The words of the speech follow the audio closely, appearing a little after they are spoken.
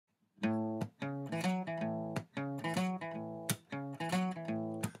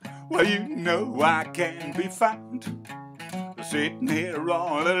Well, you know I can't be found sitting here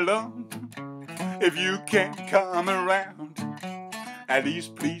all alone. If you can't come around, at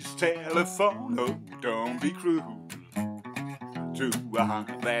least please telephone. Oh, don't be cruel to a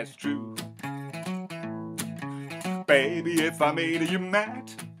heart that's true. Baby, if I made you mad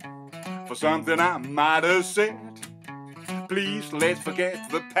for something I might have said, please let's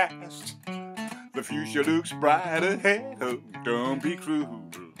forget the past. The future looks bright ahead. Oh, don't be cruel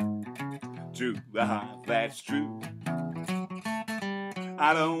to a heart that's true.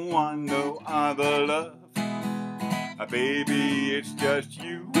 I don't want no other love. Baby, it's just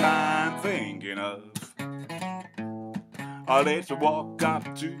you I'm thinking of. Let's walk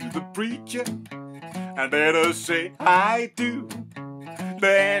up to the preacher and let us say I do.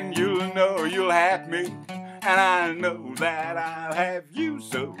 Then you'll know you'll have me, and I know that I'll have you.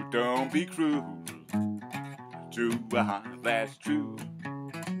 So don't be cruel to a heart that's true.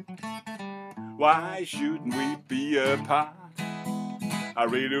 Why shouldn't we be apart? I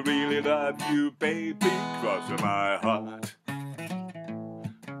really, really love you, baby, cross my heart.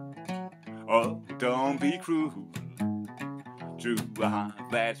 Oh, don't be cruel to a heart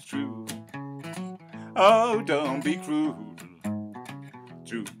that's true. Oh, don't be cruel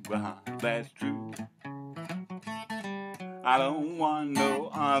to a heart that's true. I don't want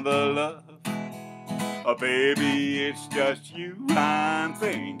no other love. Oh, baby, it's just you I'm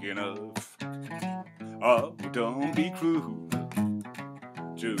thinking of. Oh, don't be cruel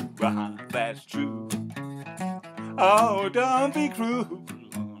to a heart that's true. Oh, don't be cruel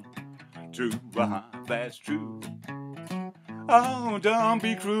to a heart that's true. Oh, don't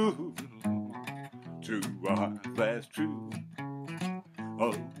be cruel to a heart that's true.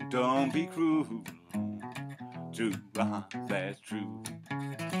 Oh, don't be cruel to a heart that's true.